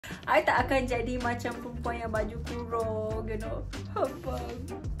I tak akan jadi macam perempuan yang baju kurung, you know. Abang,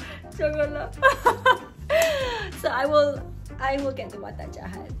 janganlah. So I will get the watak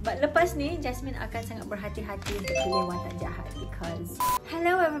jahat. But lepas ni, Jasmine akan sangat berhati-hati untuk pilih watak jahat because...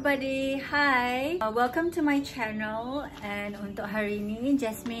 Hello everybody, hi. Welcome to my channel. And untuk hari ni,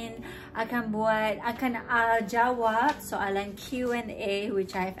 Jasmine akan jawab soalan Q&A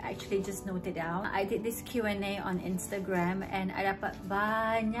which I've actually just noted down. I did this Q&A on Instagram and I dapat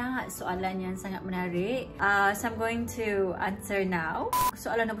banyak soalan yang sangat menarik. So I'm going to answer now.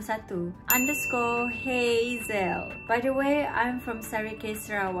 Soalan nombor 1. _Hazel. By the way, I'm from Suraya,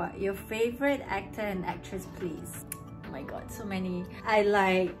 Sarawak. Your favorite actor and actress, please. Oh my god, so many. I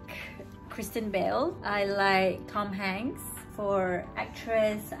like Kristen Bell. I like Tom Hanks. For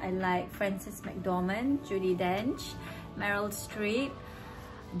actress, I like Frances McDormand, Judi Dench, Meryl Streep,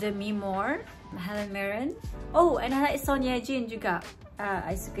 Demi Moore, Helen Mirren. Oh, and I like Sonia Jin juga.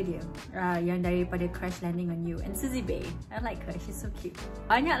 I suka dia. Yang daripada Crash Landing on You. And Suzy Bay. I like her. She's so cute.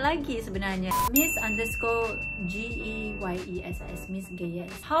 Banyak lagi sebenarnya. Miss_GEYESS. Miss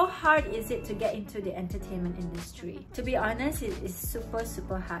Gayes. How hard is it to get into the entertainment industry? To be honest, it is super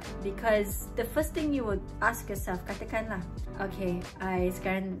hard. Because the first thing you would ask yourself, katakanlah, okay, I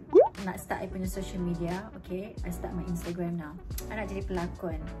sekarang nak start I punya social media. Okay, I start my Instagram now. I nak jadi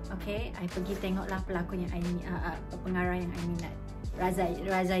pelakon. Okay, I pergi tengoklah pelakon yang I pengarah yang I minat.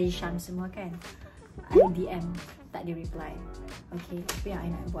 Raza Isham semua kan. I DM, tak di reply. Okay, apa yang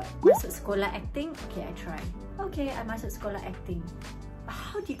I nak buat? Masuk sekolah acting? Okay, I try. Okay, I masuk sekolah acting.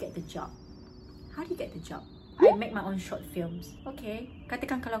 How do you get the job? How do you get the job? I make my own short films. Okay,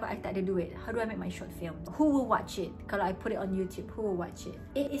 katakan kalau I tak ada duit, how do I make my short film? Who will watch it? Kalau I put it on YouTube, who will watch it?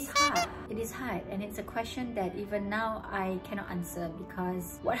 It is hard. It is hard, and it's a question that even now I cannot answer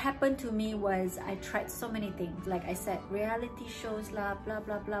because what happened to me was I tried so many things. Like I said, reality shows lah, blah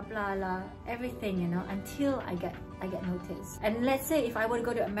blah blah blah lah, everything, you know, until I get noticed. And let's say if I were to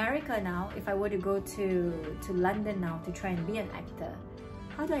go to America now, if I were to go to London now to try and be an actor,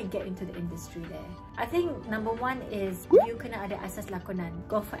 how do I get into the industry there? I think number 1 is you kena ada asas lakonan.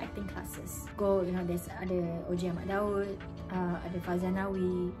 Go for acting classes. Go, you know, there's ada OJ Ahmad Daud, ada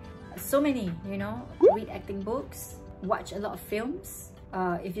Fazanawi, so many, you know. Read acting books, watch a lot of films.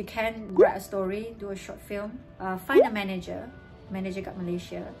 If you can write a story, do a short film. Find a manager kat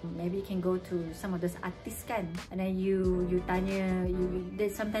Malaysia. Maybe you can go to some of those artists kan, and then you tanya,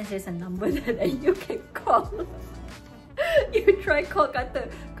 sometimes there's a number that you can call. You try call, kata,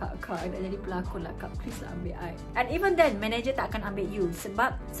 Kak, I nak jadi pelakon lah Kak, please lah ambil I. And even then, manager tak akan ambil you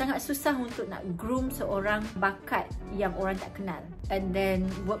sebab sangat susah untuk nak groom seorang bakat yang orang tak kenal. And then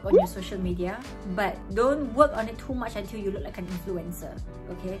work on your social media, but don't work on it too much until you look like an influencer.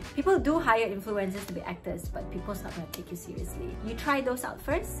 Okay, people do hire influencers to be actors, but people's not gonna take you seriously. You try those out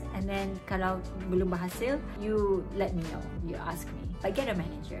first, and then kalau belum berhasil, you let me know, you ask me. But get a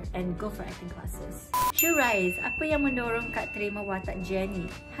manager and go for acting classes. Suraya, apa yang mendorong Kak terima watak Jeannie?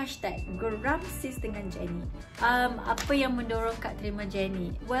 #geram sis dengan Jeannie. Apa yang mendorong Kak terima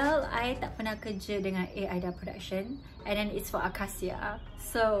Jeannie? Well, I tak pernah kerja dengan AIDA Production, and then it's for Acacia.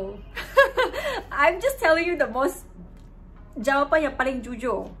 So, I'm just telling you the most jawapan yang paling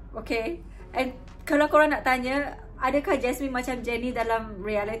jujur, okay? And kalau korang nak tanya, adakah Jasmine macam Jeannie dalam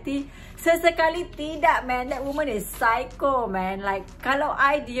reality? Sesekali tidak, man. That woman is psycho, man. Like, kalau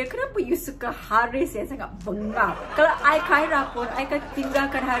I dia, kenapa you suka Haris yang sangat bengap? Kalau I Khaira pun, I akan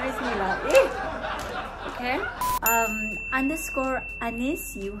tinggalkan Haris ni lah. Okay. _Anis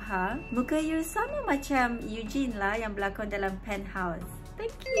Yuha. Muka you sama macam Eugene lah yang berlakon dalam Penthouse.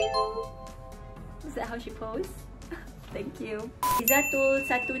 Thank you. Is that how she pose? Thank you. Izatul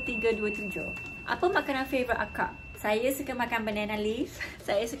 1327. Apa makanan favourite akak? Saya suka makan banana leaf.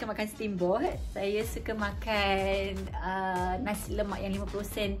 Saya suka makan steamboat. Saya suka makan nasi lemak yang 50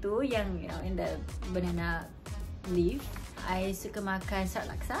 sen tu, yang you know, in the banana leaf. I suka makan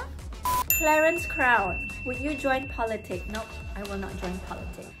salat laksa. Clarence Crown, would you join politics? Nope, I will not join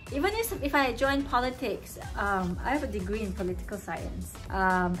politics. Even if I join politics, I have a degree in political science.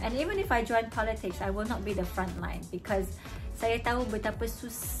 And even if I join politics, I will not be the front line because saya tahu betapa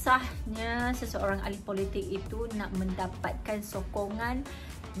susahnya seseorang ahli politik itu nak mendapatkan sokongan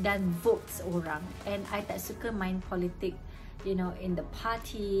dan votes orang. And I tak suka main politik, you know, in the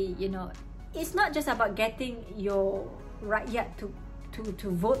party, you know. It's not just about getting your rakyat to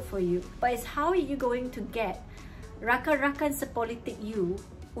vote for you, but it's how are you going to get rakan-rakan sepolitik you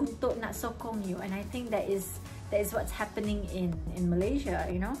untuk nak sokong you. And I think that is what's happening in Malaysia,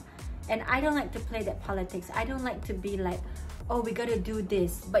 you know. And I don't like to play that politics. I don't like to be like, oh, we gotta do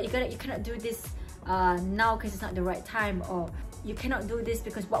this, but you cannot do this now because it's not the right time, or you cannot do this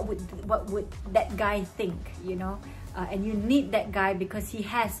because what would that guy think, you know? And you need that guy because he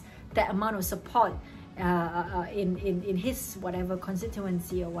has that amount of support in his whatever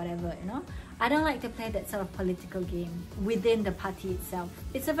constituency or whatever, you know. I don't like to play that sort of political game within the party itself.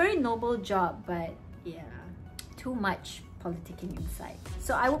 It's a very noble job, but yeah, too much politicking inside.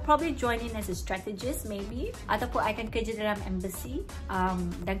 So I will probably join in as a strategist maybe, ataupun I akan kerja dalam embassy.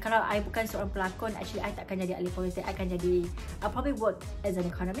 Dan kalau I bukan seorang pelakon, actually I takkan jadi ahli politik. I'll probably work as an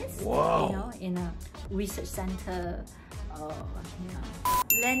economist. Wow. You know, in a research center. Yeah.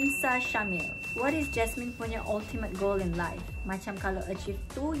 Lensa Syamil, what is Jasmine punya ultimate goal in life? Macam kalau achieve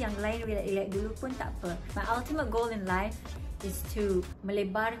tu, yang lain relax dulu pun tak apa. My ultimate goal in life is to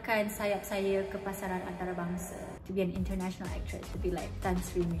melebarkan sayap saya ke pasaran antarabangsa. To be an international actress, to be like Tan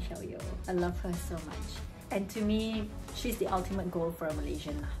Sri Michelle Yeoh. I love her so much. And to me, she's the ultimate goal for a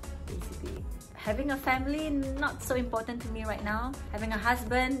Malaysian lah, basically. Having a family, not so important to me right now. Having a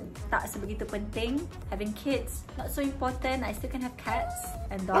husband, tak sebegitu penting. Having kids, not so important. I still can have cats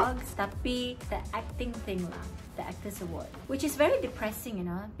and dogs. Tapi the acting thing lah, the Actors Award, which is very depressing, you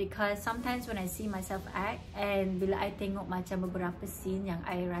know, because sometimes when I see myself act, and bila I tengok macam beberapa scene yang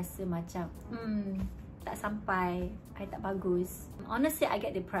I rasa macam tak sampai, I tak bagus. Honestly, I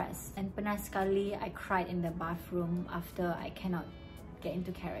get depressed. And pernah sekali, I cried in the bathroom after I cannot get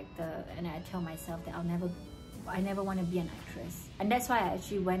into character, and I tell myself that I never want to be an actress. And that's why I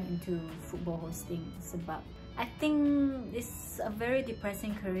actually went into football hosting, sebab I think it's a very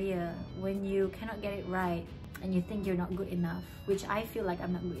depressing career when you cannot get it right and you think you're not good enough, which I feel like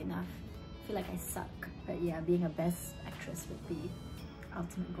I'm not good enough. I feel like I suck. But yeah, being a best actress would be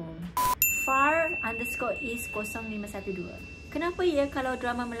ultimate goal. Far_is0512. Kenapa ya kalau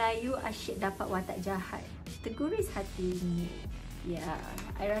drama Melayu asyik dapat watak jahat? Terguris hatimu. Yeah,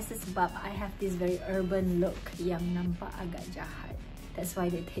 I rasa sebab I have this very urban look yang nampak agak jahat. That's why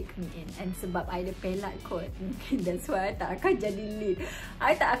they take me in. And sebab I ada pelat kot, mungkin that's why I tak akan jadi lead.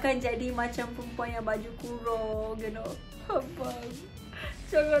 I tak akan jadi macam perempuan yang baju kurung, you know. Abang,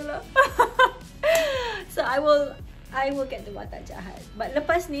 janganlah. So I will get the watak jahat. But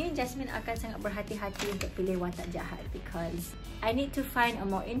lepas ni, Jasmine akan sangat berhati-hati untuk pilih watak jahat because I need to find a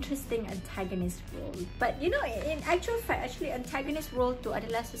more interesting antagonist role. But you know, in actual fact, actually antagonist role tu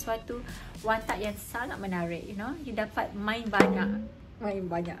adalah sesuatu watak yang sangat menarik, you know. You dapat main banyak. Main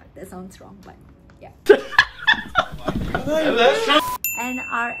banyak. That sounds wrong, but yeah.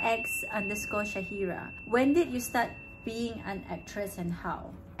 NRX_Shahira. When did you start being an actress and how?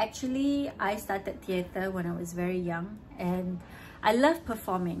 Actually, I started theatre when I was very young, and I love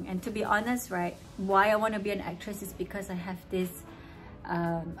performing. And to be honest, right, why I want to be an actress is because I have this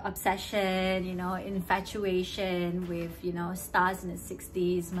obsession, you know, infatuation with, you know, stars in the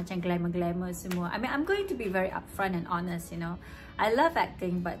 60s, macam glamour semua. I mean, I'm going to be very upfront and honest, you know. I love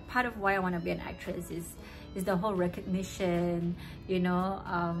acting, but part of why I want to be an actress is the whole recognition, you know,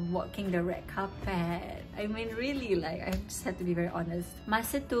 walking the red carpet. I mean, really, like, I just have to be very honest.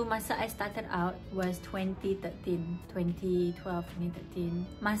 Masa I started out was 2013.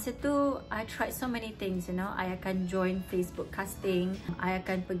 Masa tu, I tried so many things, you know. I akan join Facebook casting. I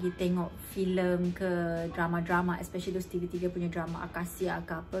akan pergi tengok filem ke drama-drama, especially those TV3 punya drama Akasia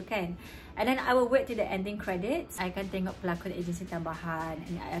ke apa kan. And then I will wait to the ending credits. I akan tengok pelakon agensi tambahan,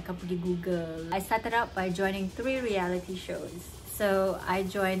 and I akan pergi Google. I started out by joining 3 reality shows. So I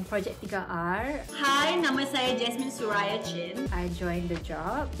joined Project 3R. Hi, nama saya Jasmine Suraya Chin. I joined The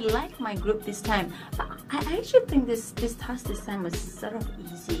Job. I like my group this time. But I actually think this task this time was sort of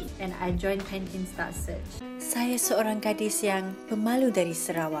easy. And I joined Pentin Star Search. Saya seorang gadis yang pemalu dari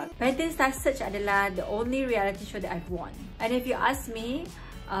Sarawak. Pentin Star Search adalah the only reality show that I've won. And if you ask me,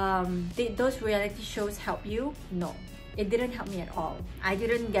 did those reality shows help you? No. It didn't help me at all. I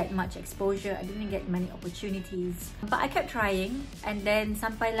didn't get much exposure. I didn't get many opportunities. But I kept trying, and then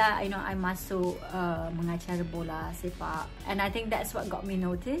sampailah, you know, I masuk mengacara bola sepak, and I think that's what got me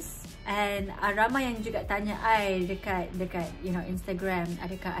noticed. And ramai yang juga tanya I dekat you know, Instagram,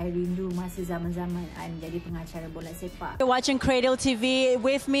 adakah I rindu masa zaman-zaman I menjadi pengacara bola sepak. You're watching Cradle TV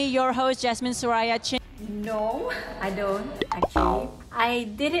with me, your host Jasmine Suraya Chin. No, I don't actually. I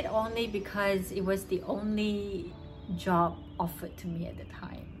did it only because it was the only job offered to me at the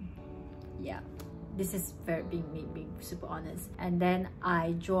time. Yeah, this is being super honest. And then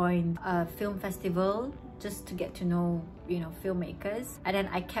I joined a film festival just to get to know, you know, filmmakers. And then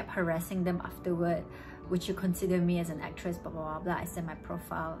I kept harassing them afterward. Would you consider me as an actress? Blah blah blah blah. I sent my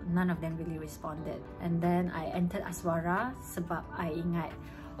profile. None of them really responded. And then I entered Aswara sebab I ingat,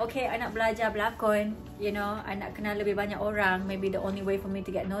 okay, I nak belajar berlakon, you know, I nak kenal lebih banyak orang. Maybe the only way for me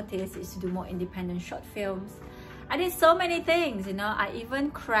to get noticed is to do more independent short films. I did so many things, you know. I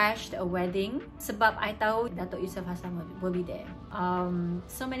even crashed a wedding sebab I tahu Datuk Yusof Hassan will be there.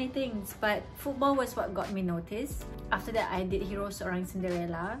 So many things, but football was what got me noticed. After that, I did Hero Seorang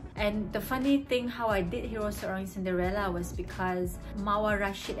Cinderella, and the funny thing how I did Hero Seorang Cinderella was because Mawar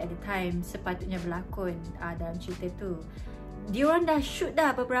Rashid at the time sepatutnya berlakon dalam cerita tu. Diorang dah shoot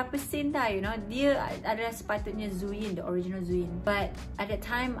dah beberapa scene dah, you know. Dia adalah sepatutnya Zuin, the original Zuin. But at that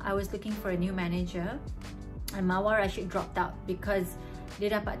time, I was looking for a new manager. And Mawar Rashid dropped out because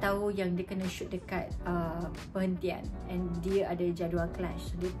dia dapat tahu yang dia kena shoot dekat perhentian, and dia ada jadual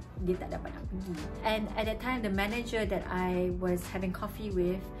clash, so dia tak dapat nak pergi. And at that time, the manager that I was having coffee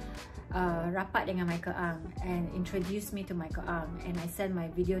with rapat dengan Michael Ang and introduced me to Michael Ang, and I sent my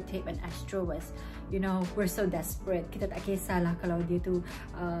videotape, and Astro was, you know, we're so desperate, kita tak kisahlah kalau dia tu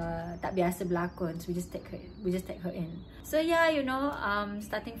tak biasa berlakon, so we just take her in. So yeah, you know,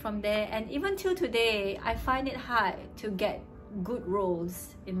 starting from there, and even till today, I find it hard to get good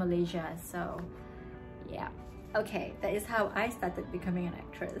roles in Malaysia. So yeah, okay, that is how I started becoming an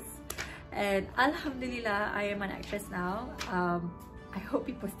actress, and Alhamdulillah, I am an actress now. I hope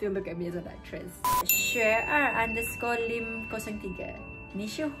people still look at me as an actress. 12_503，你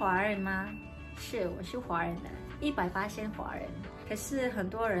是华人吗？是，我是华人的，100%华人。可是很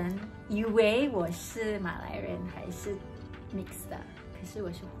多人以为我是马来人还是 mixed 的，可是我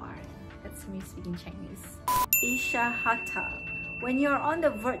是华人。That's me speaking Chinese. Isha Hatta, when you're on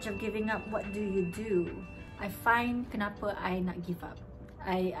the verge of giving up, what do you do? I find kenapa I nak give up.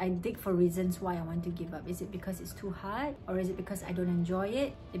 I dig for reasons why I want to give up. Is it because it's too hard, or is it because I don't enjoy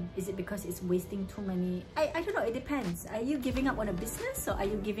it? Is it because it's wasting too many? I don't know, it depends. Are you giving up on a business, or are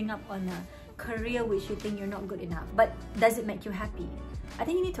you giving up on a career which you think you're not good enough? But does it make you happy? I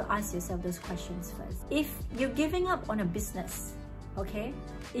think you need to ask yourself those questions first. If you're giving up on a business, okay,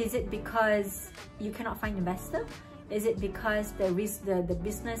 is it because you cannot find investor? Is it because the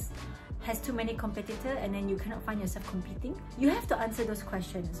business has too many competitors and then you cannot find yourself competing? You have to answer those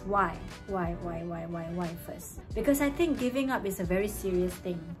questions. Why first? Because I think giving up is a very serious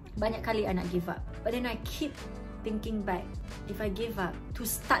thing. Banyak kali I nak give up, but then I keep thinking back, if I give up, to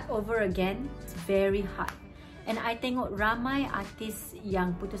start over again, it's very hard. And I tengok ramai artis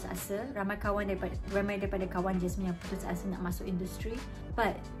yang putus asa, ramai daripada kawan Jasmine yang putus asa nak masuk industri.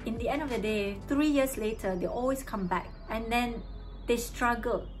 But in the end of the day, 3 years later, they always come back, and then they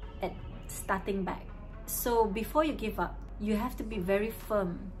struggle at starting back. So before you give up, you have to be very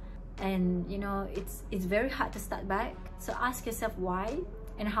firm, and you know, it's very hard to start back. So ask yourself why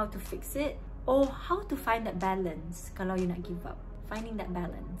and how to fix it, or how to find that balance. Kalau you nak give up, finding that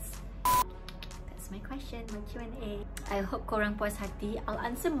balance. That's my question, my Q&A. I hope korang puas hati. I'll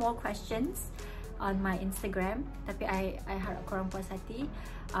answer more questions on my Instagram, tapi I harap korang puas hati.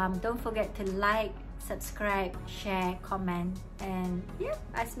 Don't forget to like, subscribe, share, comment, and yeah,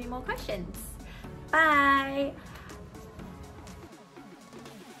 ask me more questions. Bye!